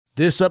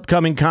This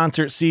upcoming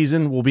concert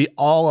season will be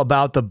all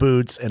about the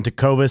boots, and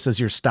Tecovas is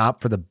your stop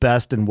for the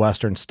best in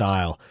Western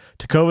style.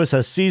 Tecovas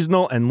has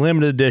seasonal and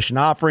limited edition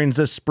offerings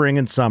this spring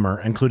and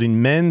summer,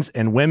 including men's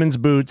and women's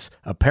boots,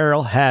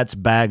 apparel, hats,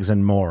 bags,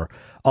 and more.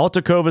 All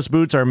Tecovas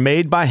boots are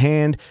made by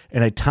hand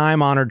in a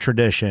time-honored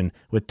tradition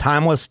with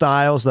timeless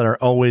styles that are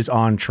always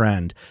on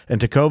trend. And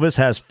Tecovas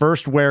has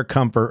first wear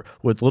comfort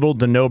with little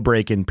to no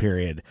break-in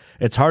period.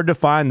 It's hard to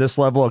find this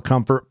level of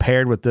comfort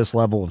paired with this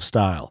level of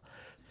style.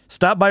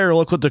 Stop by your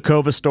local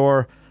Tecovas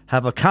store,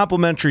 have a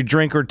complimentary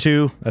drink or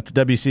two, that's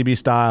WCB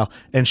style,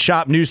 and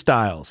shop new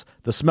styles.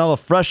 The smell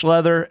of fresh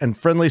leather and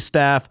friendly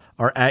staff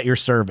are at your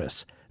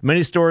service.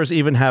 Many stores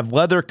even have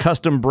leather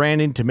custom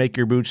branding to make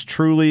your boots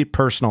truly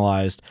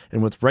personalized.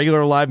 And with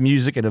regular live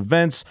music and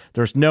events,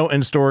 there's no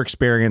in-store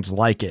experience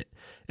like it.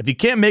 If you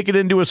can't make it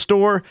into a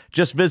store,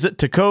 just visit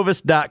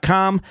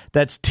tecovas.com.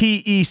 That's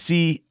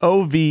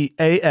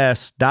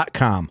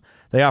TECOVAS.com.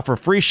 They offer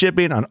free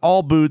shipping on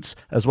all boots,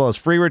 as well as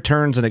free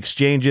returns and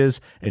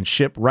exchanges, and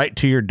ship right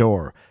to your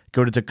door.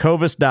 Go to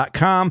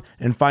tecovas.com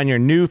and find your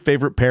new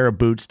favorite pair of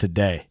boots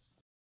today.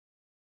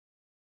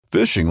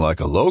 Fishing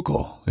like a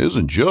local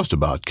isn't just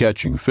about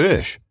catching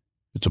fish.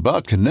 It's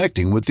about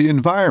connecting with the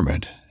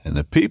environment and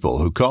the people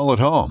who call it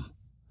home.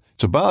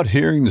 It's about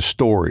hearing the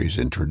stories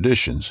and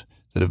traditions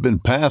that have been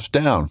passed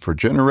down for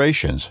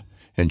generations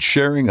and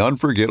sharing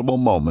unforgettable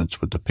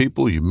moments with the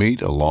people you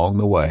meet along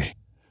the way.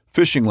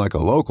 Fishing like a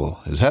local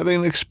is having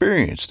an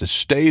experience that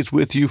stays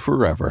with you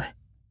forever.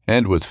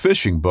 And with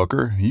Fishing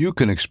Booker, you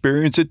can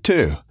experience it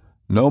too,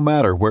 no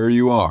matter where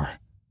you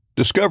are.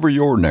 Discover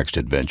your next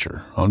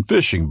adventure on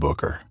Fishing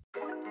Booker.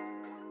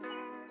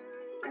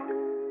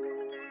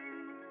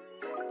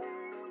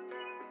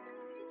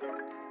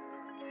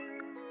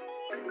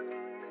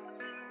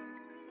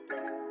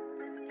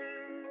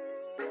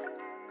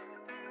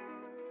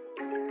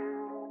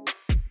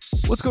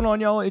 What's going on,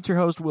 y'all? It's your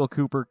host, Will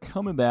Cooper,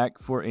 coming back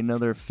for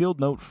another Field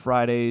Note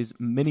Fridays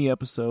mini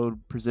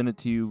episode presented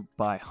to you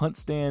by Hunt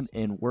Stand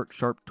and Work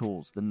Sharp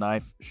Tools, the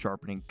knife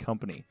sharpening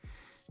company.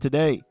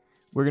 Today,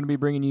 we're going to be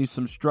bringing you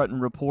some strutting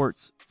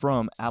reports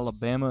from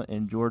Alabama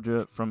and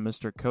Georgia from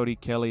Mr. Cody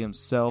Kelly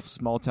himself,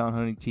 Small Town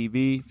Hunting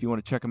TV. If you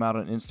want to check them out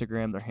on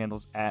Instagram, their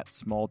handle's at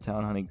Small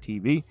Town Hunting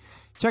TV.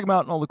 Check them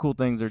out and all the cool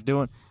things they're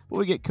doing. But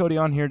we get Cody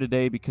on here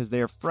today because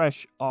they are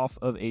fresh off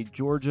of a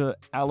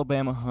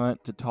Georgia-Alabama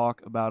hunt to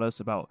talk about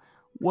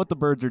what the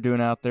birds are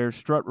doing out there,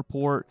 strut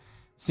report,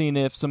 seeing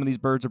if some of these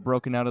birds are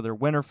broken out of their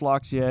winter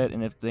flocks yet,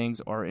 and if things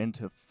are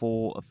into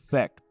full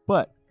effect.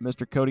 But,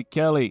 Mr. Cody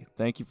Kelly,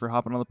 thank you for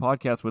hopping on the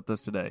podcast with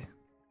us today.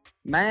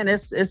 Man,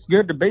 it's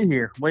good to be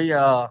here.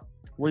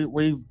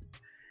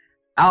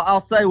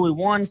 I'll say we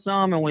won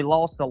some and we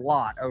lost a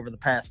lot over the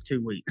past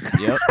 2 weeks.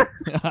 Yep.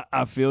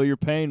 I feel your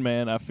pain,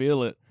 man. I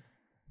feel it.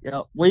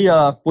 Yeah,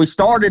 we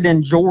started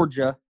in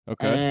Georgia,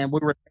 okay, and we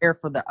were there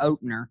for the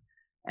opener,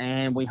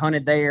 and we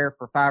hunted there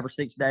for 5 or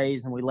 6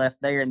 days, and we left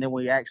there, and then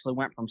we actually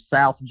went from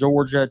South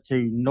Georgia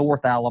to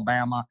North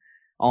Alabama,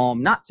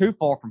 not too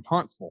far from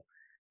Huntsville,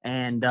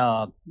 and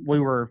we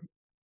were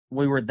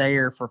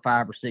there for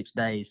 5 or 6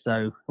 days.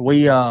 So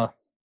we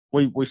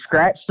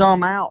scratched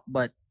some out,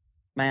 but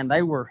man,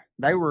 they were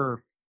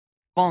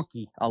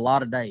funky a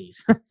lot of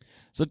days.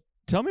 So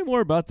tell me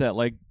more about that,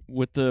 like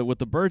with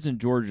the birds in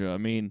Georgia. I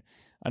mean,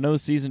 I know the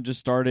season just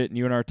started, and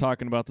you and I were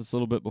talking about this a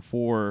little bit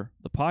before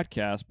the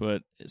podcast,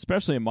 but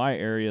especially in my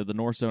area, the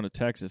north zone of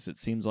Texas, it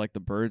seems like the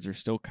birds are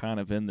still kind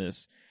of in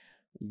this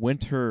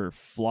winter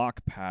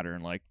flock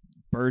pattern. Like,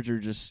 birds are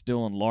just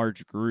still in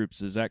large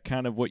groups. Is that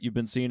kind of what you've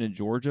been seeing in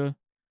Georgia?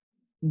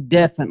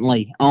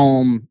 Definitely.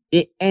 And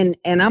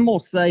I'm gonna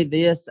say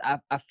this,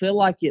 I feel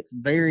like it's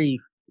very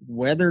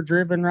weather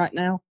driven right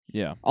now.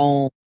 Yeah.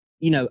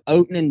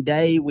 Opening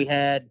day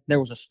there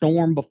was a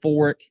storm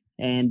before it,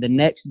 and the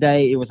next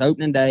day it was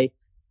opening day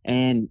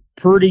and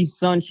pretty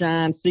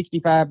sunshine,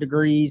 65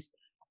 degrees,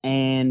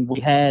 and we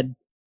had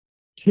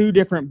 2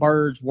 different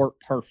birds work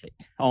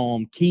perfect.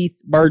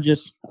 Keith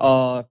Burgess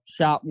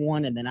shot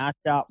one, and then I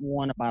shot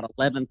one about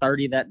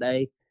 11:30 that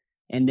day,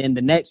 and then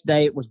the next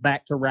day it was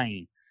back to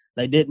rain.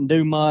 They didn't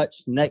do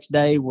much. Next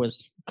day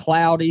was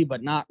cloudy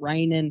but not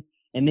raining,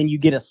 and then you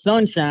get a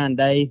sunshine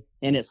day,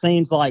 and it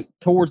seems like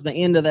towards the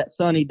end of that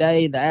sunny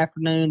day, the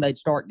afternoon, they'd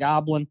start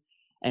gobbling.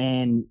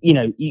 And,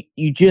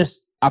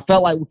 I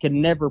felt like we could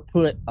never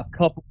put a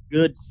couple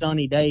good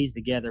sunny days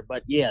together.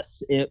 But,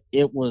 yes, it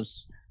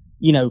was,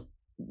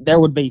 there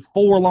would be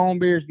 4 long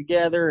bears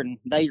together, and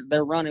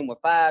they're running with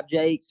 5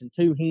 jakes and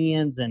 2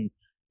 hens, and,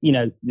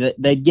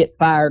 they'd get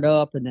fired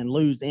up and then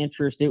lose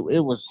interest. It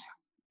was,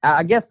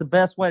 I guess the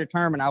best way to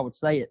term it, I would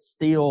say it's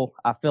still,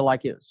 I feel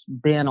like it's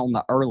been on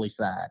the early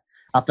side.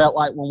 I felt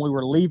like when we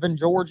were leaving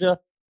Georgia,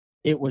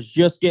 it was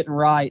just getting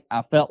right.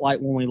 I felt like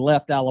when we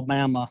left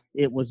Alabama,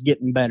 it was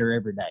getting better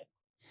every day.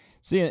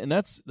 See, and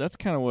that's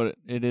kind of what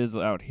it is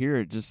out here.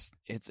 It's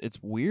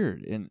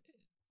weird. And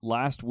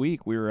last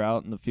week we were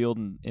out in the field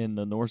in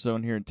the north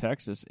zone here in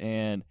Texas,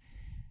 and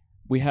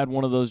we had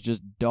one of those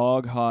just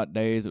dog hot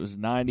days. It was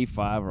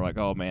 95. We're like,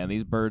 oh man,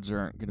 these birds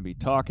aren't going to be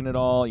talking at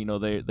all. You know,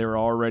 they were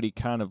already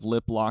kind of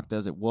lip locked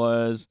as it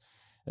was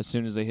as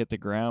soon as they hit the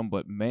ground.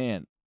 But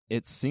man,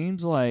 it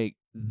seems like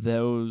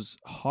those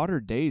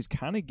hotter days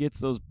kind of gets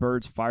those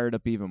birds fired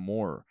up even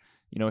more.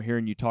 You know,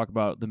 hearing you talk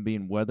about them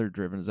being weather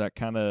driven, is that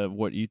kind of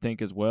what you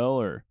think as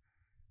well, or?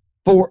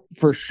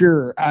 For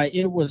sure.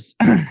 It was,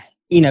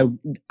 you know,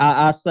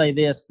 I say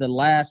this,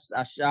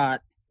 I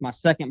shot my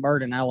second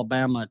bird in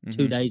Alabama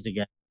 2 days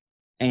ago,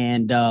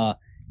 and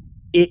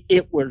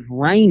it was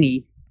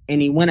rainy,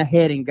 and he went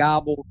ahead and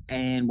gobbled,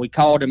 and we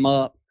called him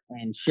up,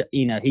 and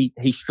you know,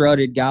 he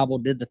strutted,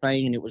 gobbled, did the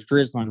thing, and it was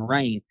drizzling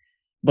rain.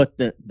 But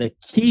the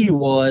key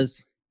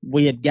was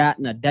we had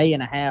gotten a day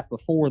and a half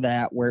before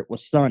that where it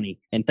was sunny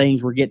and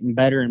things were getting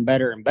better and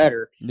better and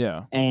better.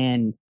 Yeah.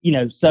 And, you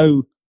know,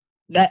 so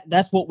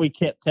that's what we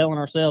kept telling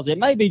ourselves. It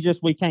may be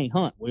just we can't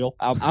hunt, Will.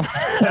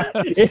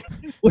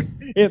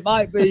 It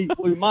might be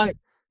we might,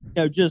 you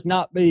know, just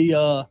not be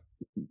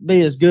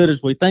as good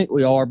as we think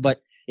we are.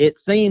 But it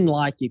seemed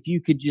like if you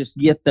could just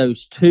get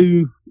those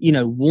 2, you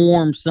know,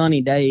 warm,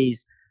 sunny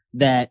days,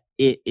 that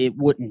it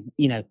wouldn't,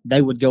 you know,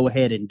 they would go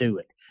ahead and do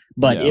it.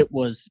 But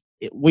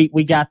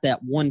we got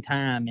that one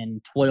time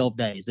in 12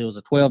 days. It was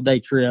a 12-day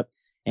trip,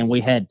 and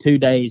we had 2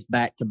 days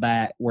back to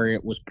back where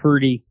it was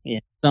pretty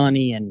and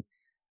sunny, and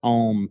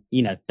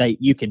you know,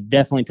 you could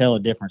definitely tell a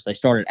difference. They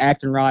started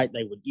acting right.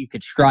 You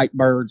could strike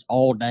birds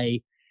all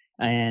day,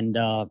 and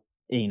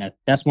you know,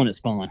 that's when it's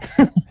fun.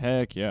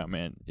 Heck yeah,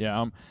 man. Yeah,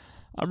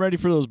 I'm ready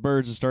for those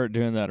birds to start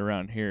doing that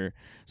around here.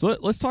 So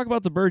let's talk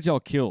about the birds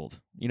y'all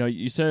killed. You know,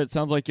 you said it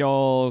sounds like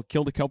y'all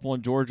killed a couple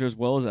in Georgia as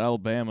well as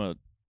Alabama.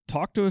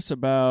 Talk to us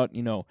about,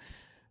 you know,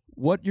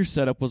 what your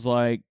setup was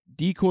like,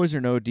 decoys or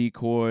no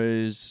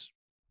decoys,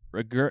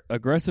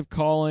 aggressive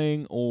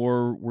calling,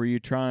 or were you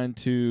trying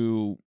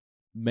to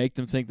make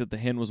them think that the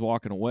hen was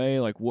walking away?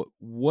 Like,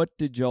 what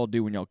did y'all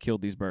do when y'all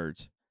killed these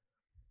birds?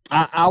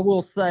 I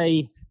will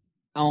say,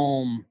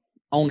 on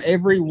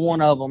every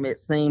one of them, it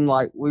seemed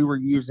like we were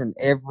using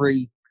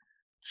every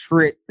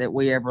trick that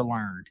we ever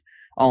learned.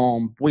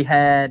 We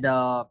had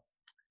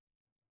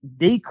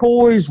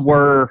decoys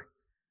were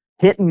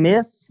hit and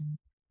miss.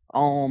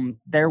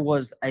 There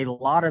was a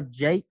lot of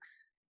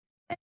jakes,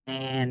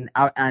 and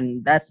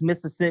that's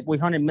Mississippi. We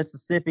hunted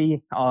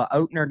Mississippi,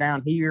 opener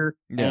down here,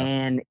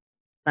 and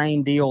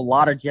same deal. A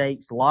lot of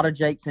jakes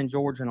in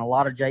Georgia, and a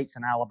lot of jakes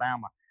in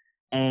Alabama.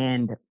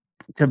 And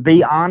to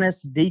be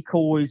honest,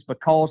 decoys,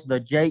 because the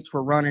jakes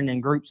were running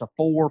in groups of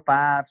 4,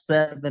 5,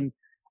 7,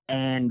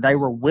 and they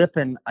were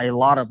whipping a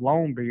lot of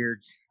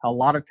longbeards. A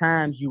lot of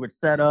times you would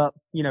set up,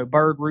 you know,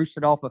 bird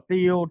roosted off a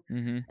field,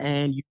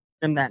 and you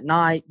them that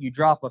night, you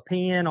drop a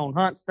pin on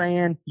hunt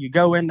stand, you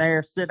go in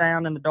there, sit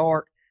down in the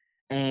dark,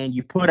 and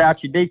you put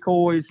out your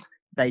decoys.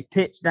 They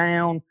pitch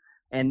down,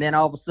 and then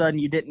all of a sudden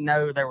you didn't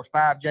know there was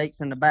 5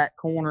 jakes in the back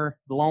corner.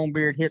 The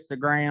longbeard hits the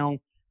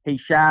ground, he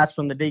shies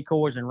from the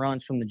decoys and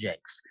runs from the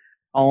jakes.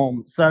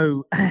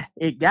 So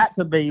it got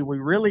to be, we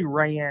really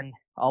ran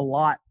a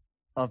lot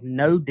of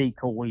no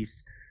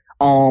decoys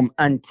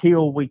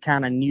until we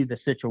kind of knew the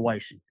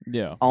situation.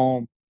 Yeah.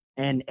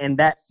 And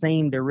that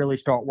seemed to really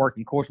start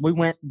working. Of course, we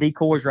went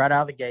decoys right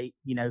out of the gate.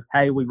 You know,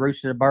 hey, we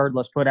roosted a bird,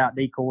 let's put out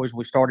decoys.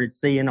 We started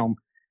seeing them,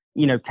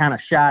 you know, kind of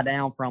shy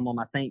down from them,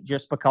 I think,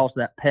 just because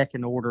that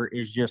pecking order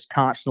is just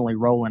constantly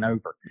rolling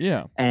over.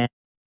 Yeah. And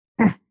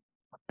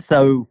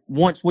so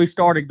once we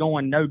started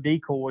going no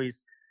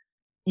decoys,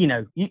 you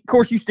know, of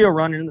course, you still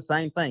running the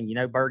same thing. You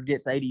know, bird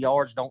gets 80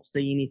 yards, don't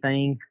see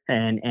anything,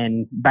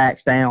 and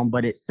backs down.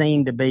 But it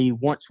seemed to be,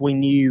 once we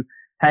knew,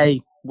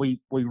 hey,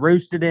 we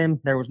roosted him,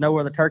 there was no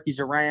other turkeys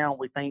around,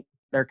 we think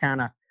they're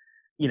kind of,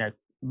 you know,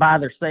 by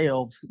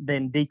themselves,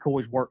 then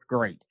decoys worked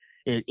great.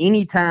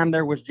 Any time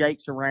there was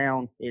jakes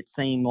around, it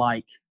seemed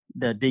like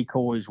the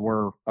decoys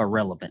were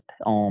irrelevant.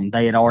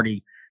 They had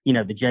already, you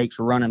know, the jakes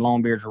were running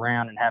longbeards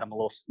around and had them a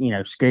little, you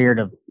know, scared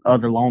of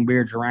other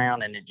longbeards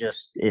around, and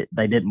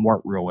they didn't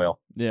work real well.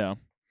 Yeah.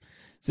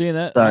 Seeing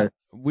that,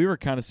 we were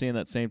kind of seeing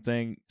that same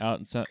thing out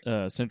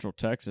in Central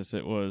Texas.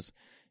 It was,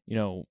 you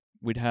know,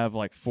 we'd have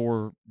like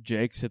 4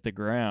 jakes hit the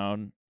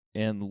ground,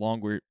 and the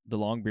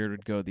longbeard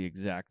would go the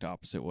exact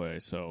opposite way.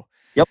 So,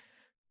 yep.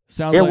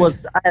 Sounds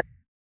like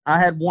I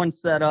had one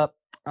set up.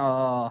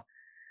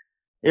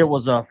 It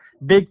was a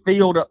big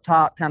field up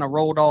top, kind of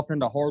rolled off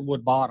into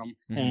hardwood bottom,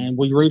 and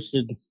we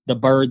roosted the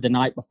bird the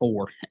night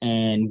before.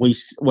 And we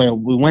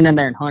went in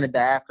there and hunted the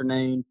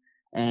afternoon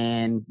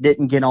and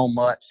didn't get on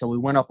much. So we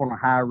went up on a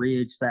high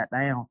ridge, sat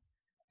down,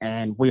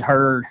 and we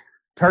heard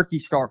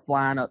turkeys start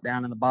flying up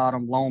down in the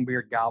bottom.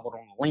 Longbeard gobbled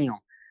on the limb.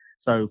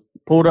 So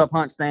pulled up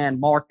hunt stand,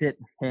 marked it,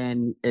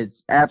 and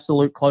as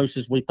absolute close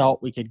as we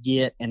thought we could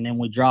get. And then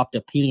we dropped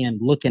a pin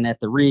looking at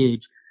the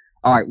ridge.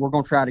 All right, we're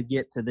going to try to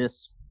get to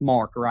this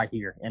mark right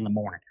here in the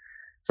morning.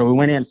 So we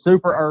went in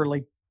super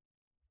early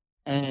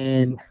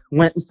and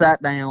went and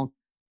sat down.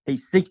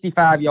 He's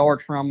 65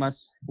 yards from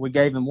us. We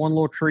gave him one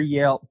little tree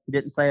yelp,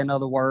 didn't say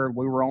another word.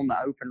 We were on the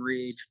open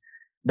ridge.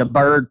 The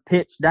bird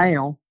pitched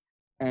down,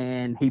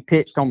 and he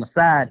pitched on the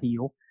side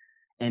heel.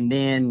 and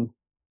then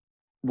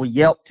we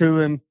yelped to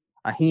him.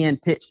 A hen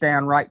pitched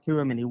down right to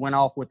him, and he went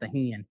off with the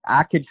hen.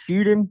 I could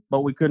shoot him,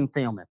 but we couldn't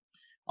film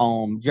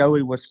him.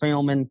 Joey was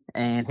filming,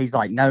 and he's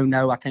like,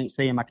 no, I can't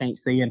see him. I can't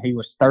see him. He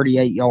was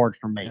 38 yards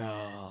from me,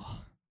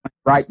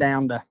 right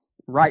down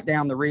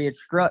the ridge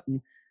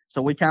strutting.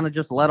 So we kind of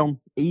just let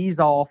him ease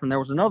off, and there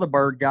was another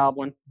bird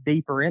gobbling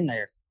deeper in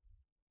there.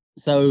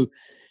 So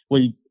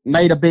we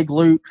made a big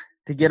loop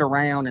to get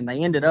around, and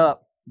they ended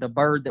up, the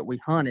bird that we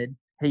hunted,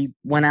 he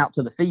went out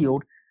to the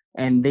field,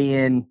 and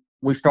then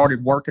we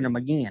started working him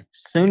again.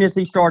 As soon as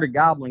he started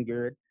gobbling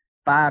good,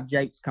 5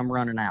 jakes come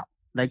running out.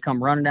 They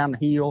come running down the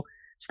hill,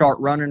 start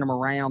running them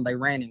around. They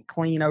ran him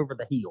clean over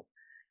the hill.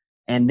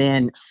 And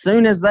then as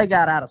soon as they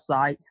got out of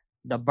sight,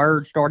 the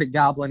bird started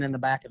gobbling in the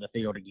back of the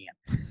field again.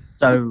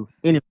 So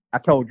anyway, I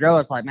told Joe,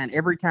 it's like, man,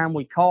 every time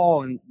we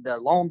call and the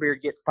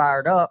longbeard gets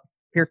fired up,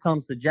 here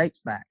comes the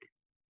jakes back.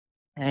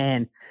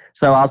 And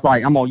so I was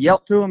like, I'm going to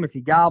yelp to him. If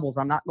he gobbles,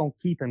 I'm not going to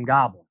keep him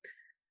gobbling.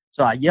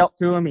 So I yelped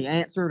to him, he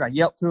answered. I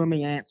yelped to him,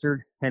 he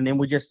answered. And then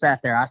we just sat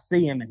there. I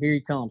see him, and here he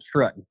comes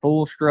strutting,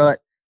 full strut.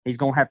 He's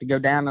going to have to go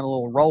down in a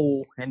little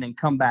roll and then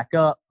come back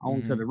up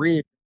onto the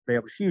ridge to be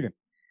able to shoot him.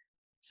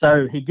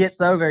 So he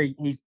gets over.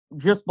 He's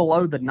just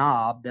below the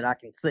knob that I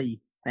can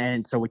see,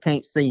 and so we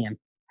can't see him.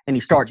 And he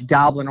starts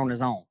gobbling on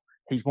his own.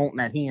 He's wanting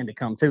that hen to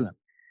come to him.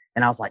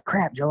 And I was like,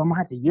 crap, Joe, I'm going to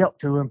have to yelp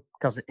to him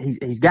because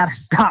he's got to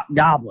stop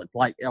gobbling,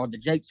 or the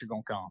jakes are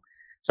going to come.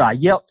 So I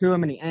yelped to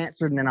him, and he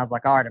answered, and then I was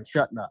like, all right, I'm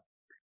shutting up.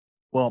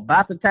 Well,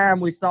 about the time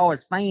we saw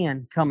his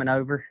fan coming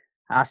over,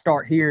 I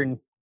start hearing,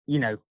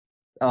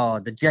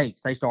 the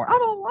jakes. They start,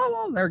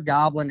 they're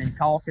gobbling and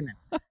talking.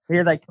 And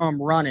here they come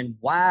running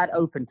wide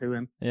open to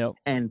him. Yep.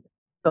 And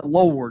the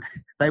Lord,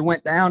 they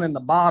went down in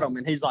the bottom,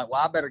 and he's like, well,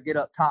 I better get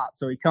up top.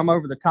 So he come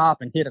over the top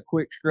and hit a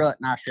quick strut,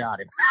 and I shot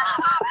him.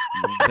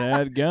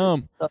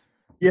 Dadgum.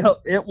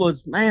 Yep, it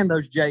was, man,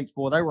 those jakes,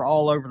 boy, they were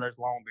all over those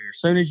longbeards. As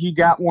soon as you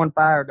got one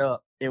fired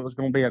up, it was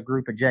going to be a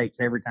group of jakes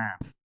every time.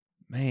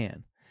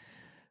 Man.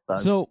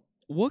 So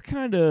what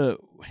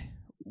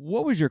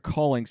was your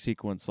calling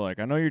sequence like?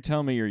 I know you're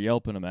telling me you're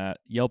yelping at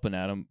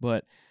them,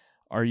 but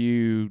are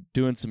you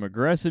doing some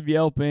aggressive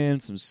yelping,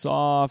 some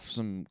soft,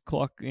 some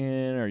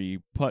clucking? Are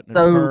you putting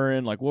and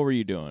purring? Like, what were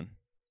you doing?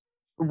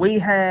 We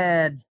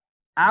had,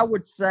 I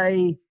would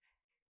say,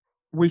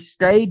 we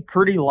stayed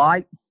pretty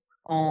light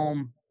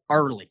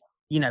early.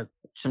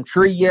 Some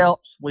tree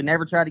yelps. We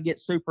never tried to get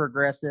super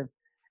aggressive.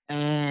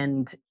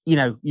 And,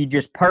 you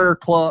just purr,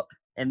 cluck,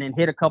 and then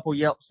hit a couple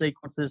yelp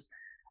sequences,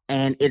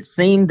 and it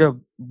seemed to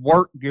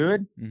work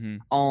good.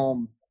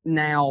 Mm-hmm.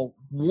 Now,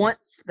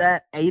 once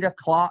that 8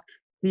 o'clock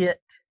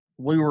hit,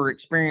 we were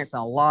experiencing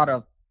a lot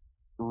of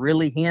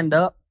really henned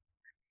up.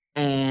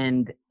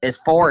 And as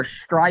far as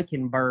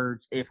striking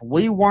birds, if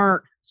we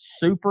weren't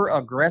super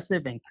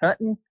aggressive and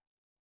cutting,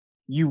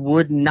 you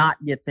would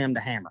not get them to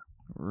hammer.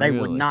 Really? They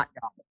would not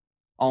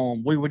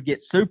gobble. We would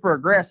get super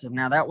aggressive.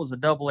 Now, that was a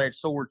double-edged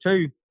sword,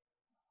 too,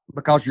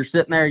 because you're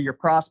sitting there, you're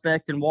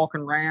prospecting, walking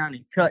around,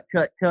 and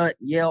cut,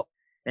 yelp,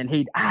 and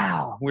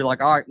we're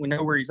like, all right, we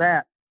know where he's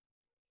at.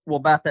 Well,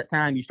 about that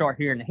time, you start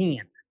hearing the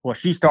hen. Well,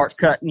 she starts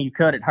cutting, you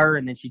cut at her,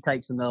 and then she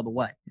takes them the other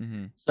way.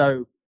 Mm-hmm.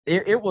 So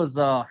it was,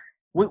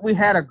 we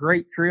had a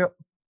great trip.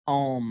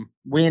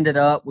 We ended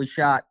up, we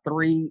shot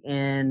 3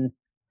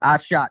 I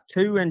shot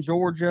 2 in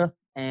Georgia,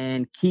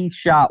 and Keith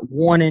shot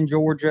 1 in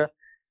Georgia.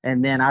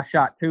 And then I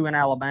shot 2 in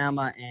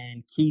Alabama,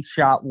 and Keith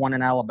shot 1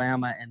 in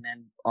Alabama, and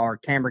then our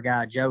camera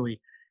guy Joey,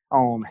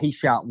 he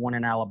shot 1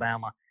 in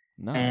Alabama.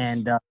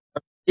 Nice. And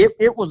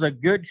it was a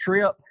good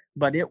trip,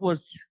 but it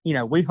was,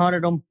 we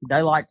hunted them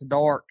daylight to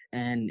dark,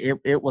 and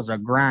it was a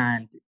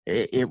grind.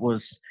 It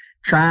was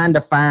trying to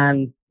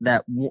find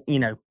that,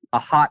 a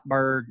hot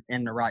bird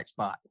in the right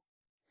spot.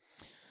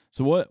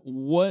 So what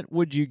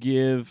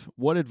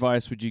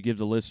advice would you give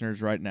the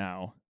listeners right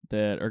now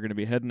that are going to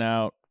be heading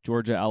out?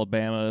 Georgia,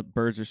 Alabama,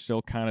 birds are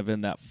still kind of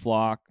in that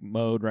flock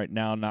mode right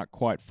now, not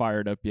quite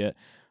fired up yet.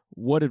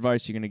 What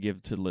advice are you going to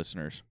give to the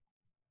listeners?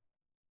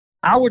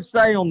 I would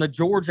say on the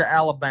Georgia,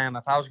 Alabama,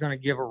 if I was going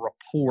to give a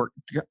report,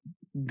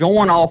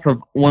 going off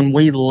of when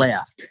we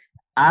left,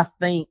 I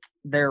think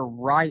they're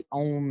right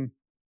on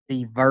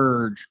the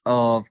verge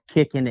of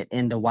kicking it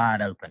into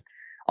wide open.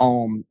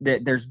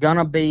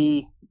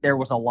 There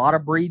was a lot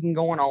of breeding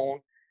going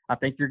on. I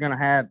think you're going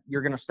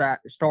to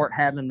start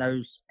having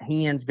those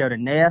hens go to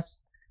nest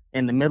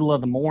in the middle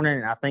of the morning,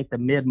 and I think the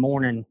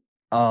mid-morning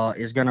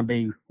is going to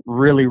be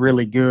really,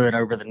 really good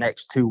over the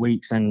next 2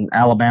 weeks in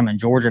Alabama and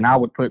Georgia, and I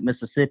would put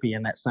Mississippi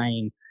in that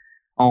same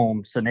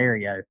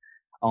scenario.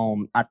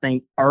 I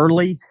think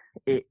early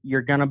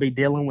you're going to be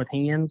dealing with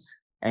hens,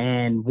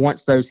 and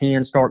once those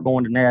hens start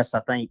going to nest, I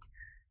think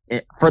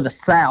for the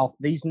South,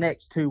 these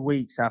next 2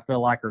 weeks I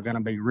feel like are going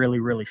to be really,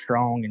 really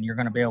strong, and you're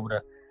going to be able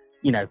to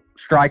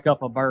strike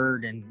up a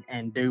bird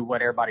and do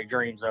what everybody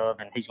dreams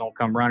of, and he's going to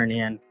come running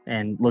in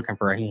and looking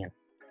for a hen.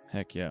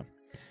 Heck yeah.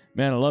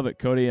 Man, I love it,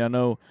 Cody. I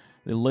know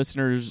the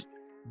listeners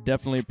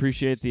definitely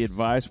appreciate the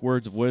advice,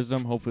 words of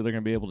wisdom. Hopefully they're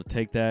going to be able to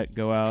take that,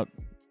 go out,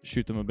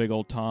 shoot them a big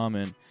old tom,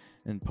 and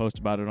and post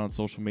about it on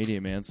social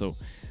media, man. So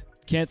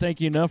can't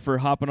thank you enough for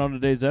hopping on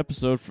today's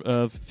episode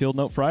of Field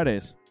Note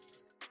Fridays.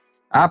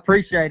 I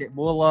appreciate it.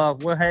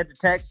 We'll head to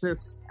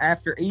Texas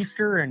after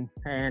Easter, and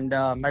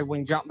maybe we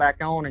can jump back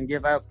on and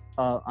give up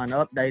an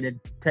updated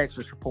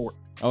Texas report.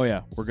 Oh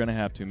yeah, we're gonna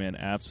have to, man.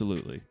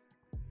 Absolutely.